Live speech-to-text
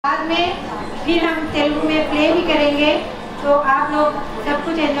बाद में फिर हम तेलुगु में प्ले भी करेंगे, तो आप लोग सब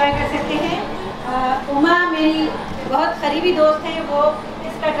कुछ एंजॉय कर सकते हैं। उमा मेरी बहुत करीबी दोस्त है, वो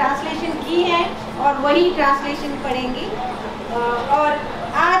इसका ट्रांसलेशन की है और वही ट्रांसलेशन पढ़ेंगी। और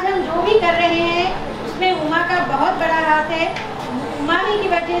आज हम जो भी कर रहे हैं उसमें उमा का बहुत बड़ा हाथ है। उमा ही की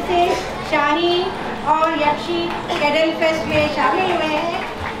वजह से शाहीन और यक्षी कैडल फेस्ट में शामिल हुए हैं।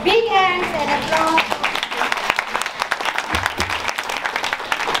 Big hands and applause.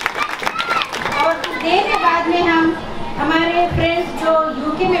 देर के बाद में हम हमारे फ्रेंड्स जो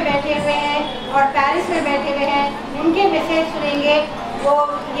यूके में बैठे हुए हैं और पेरिस में बैठे हुए हैं उनके मैसेज सुनेंगे। वो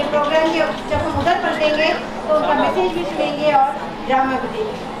ये प्रोग्राम के जब हम उधर पढ़ेंगे तो उनका मैसेज भी सुनेंगे और ड्रामा भी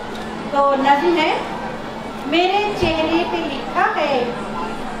देंगे। तो नज़्म है, मेरे चेहरे पे लिखा है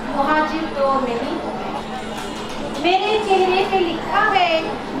मुहाजिर तो नहीं हूँ मैं। मेरे चेहरे पे लिखा है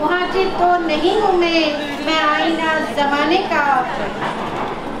मुहाजिर तो नहीं हूँ मैं आईना ज़माने का।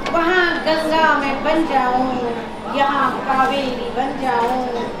 वहाँ गंगा में बन जाऊँ, यहाँ कावेरी बन जाऊँ।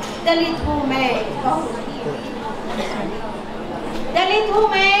 दलित हूँ मैं, दलित हूँ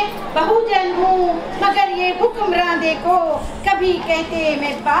मैं, बहुजन हूँ, मगर ये हुक्मरान देखो, कभी कहते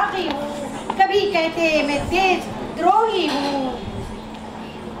मैं बागी हूँ, कभी कहते मैं देश द्रोही हूँ।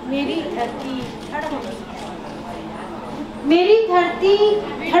 मेरी धरती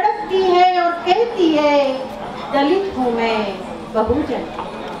धड़कती है और कहती है, दलित हूँ मैं, बहुजन।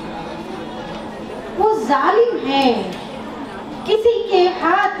 वो जालिम है, किसी के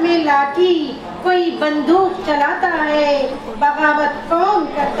हाथ में लाठी, कोई बंदूक चलाता है। बगावत कौन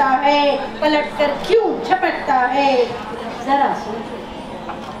करता है, पलटकर क्यों झपटता है।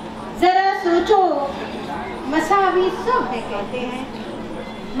 जरा सोचो, मसावी सब है कहते हैं,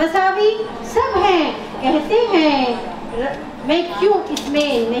 मसावी सब हैं कहते हैं। मैं क्यों इसमें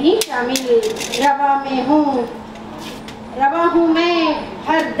नहीं शामिल, रवा हूँ मैं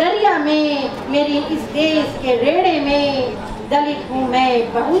हर दरिया में, मेरी इस देश के रेड़े में। दलित हूँ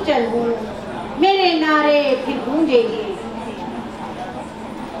मैं, बहुजन हूँ, मेरे नारे फिर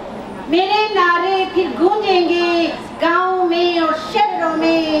गूंजेंगे गाँव में और शहरों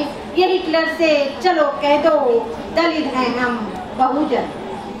में। ये हिटलर से चलो कह दो, दलित हैं हम, बहुजन।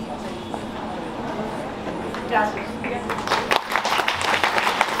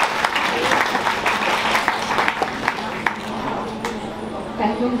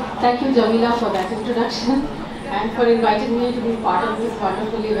 Thank you, Jameela, for that introduction and for inviting me to be part of this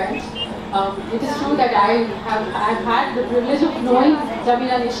wonderful event. It is true that I've had the privilege of knowing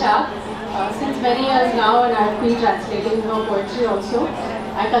Jameela Nishat since many years now, and I've been translating her poetry also.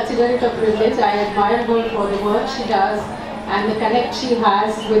 I consider it a privilege. I admire her for the work she does and the connect she has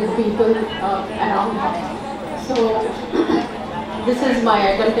with people around her. So this is my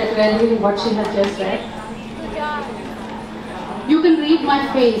attempt at rendering what she has just read. You can read my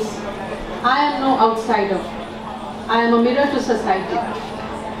face. I am no outsider. I am a mirror to society.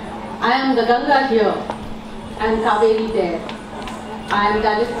 I am the Ganga here and Kaveri there. I am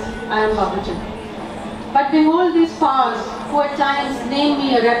Dalit, I am Bahujan. But behold these powers who at times name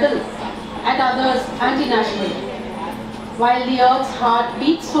me a rebel, at others anti-national. While the earth's heart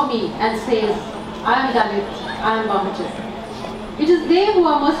beats for me and says, I am Dalit, I am Bahujan. It is they who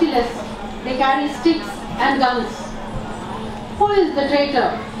are merciless. They carry sticks and guns. Who is the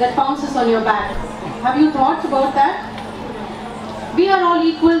traitor that pounces on your back? Have you thought about that? We are all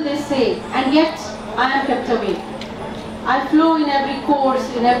equal, they say, and yet I am kept away. I flow in every course,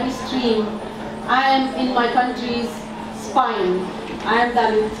 in every stream. I am in my country's spine. I am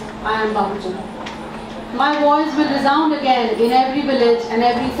Dalit, I am Bahujan. My voice will resound again in every village and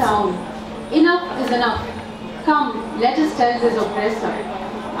every town. Enough is enough. Come, let us tell this oppressor.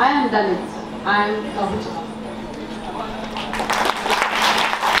 I am Dalit, I am Bahujan.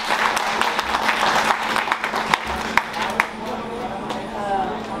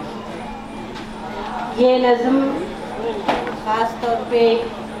 ये नज़्म ख़ास तौर पे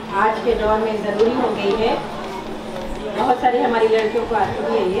आज के दौर में ज़रूरी हो गई है। बहुत सारी हमारी लड़कियों को आती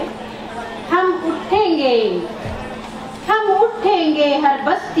भी है ये। हम उठेंगे हर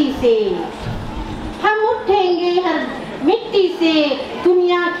बस्ती से, हम उठेंगे हर मिट्टी से,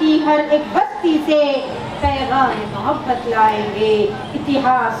 दुनिया की हर एक बस्ती से। पैगाम मोहब्बत लाएंगे,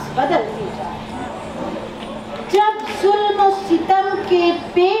 इतिहास बदलते जाएंगे। जब जुल्म और सितम के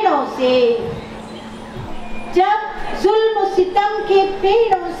पेड़ों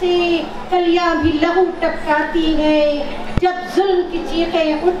से कलियां भी लहू टपकाती हैं, जब जुल्म की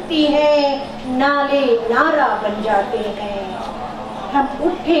चीखें उठती हैं, नाले नारा बन जाते हैं। हम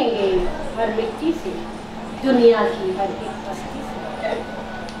उठेंगे हर मिट्टी से, दुनिया की हर एक बस्ती से।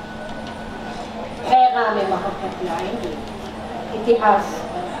 पैगाम मोहब्बत लाएंगे, इतिहास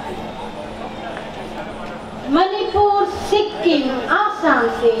मणिपुर, सिक्किम, आसाम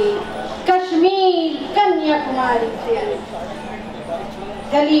से, कश्मीर, कन्याकुमारी से,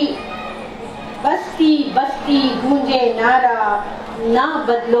 गली बस्ती बस्ती गूंजे नारा, ना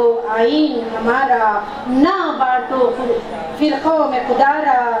बदलो आईन हमारा, ना बांटो फिरकों में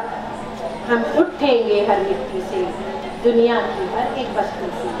खुदारा। हम उठेंगे हर मिट्टी से, दुनिया की हर एक बस्ती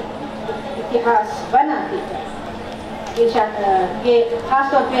से, इतिहास बनाते हैं। ये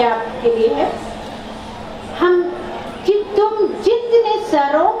खास तौर पे आपके लिए है। तुम जितने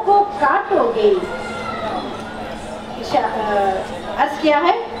सरों को काटोगे, अर्ज क्या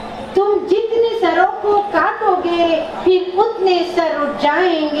है, तुम जितने सरों को काटोगे फिर उतने सर उठ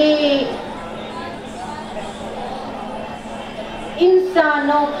जाएंगे।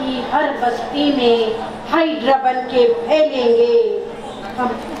 इंसानों की हर बस्ती में हाइड्रा बन के फैलेंगे। हम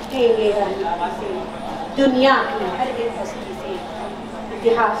उठेंगे से, दुनिया की हर एक बस्ती से,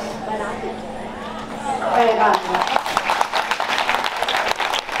 इतिहास बनाते पैगाम।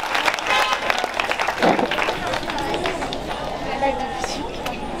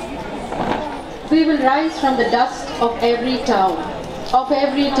 We will rise from the dust of every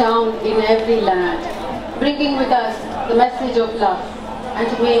town in every land, bringing with us the message of love and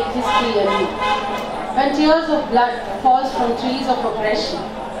to make history anew. When tears of blood falls from trees of oppression,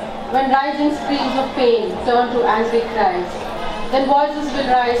 when rising screams of pain turn to angry cries, then voices will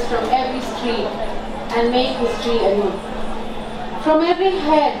rise from every street and make history anew. From every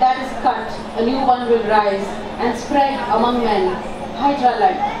head that is cut, a new one will rise and spread among men,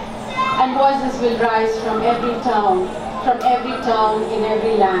 Hydra-like. And voices will rise from every town in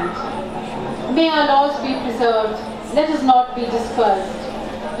every land. May our laws be preserved, let us not be dispersed.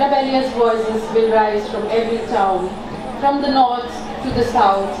 Rebellious voices will rise from every town, from the north to the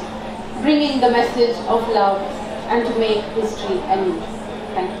south, bringing the message of love and to make history anew.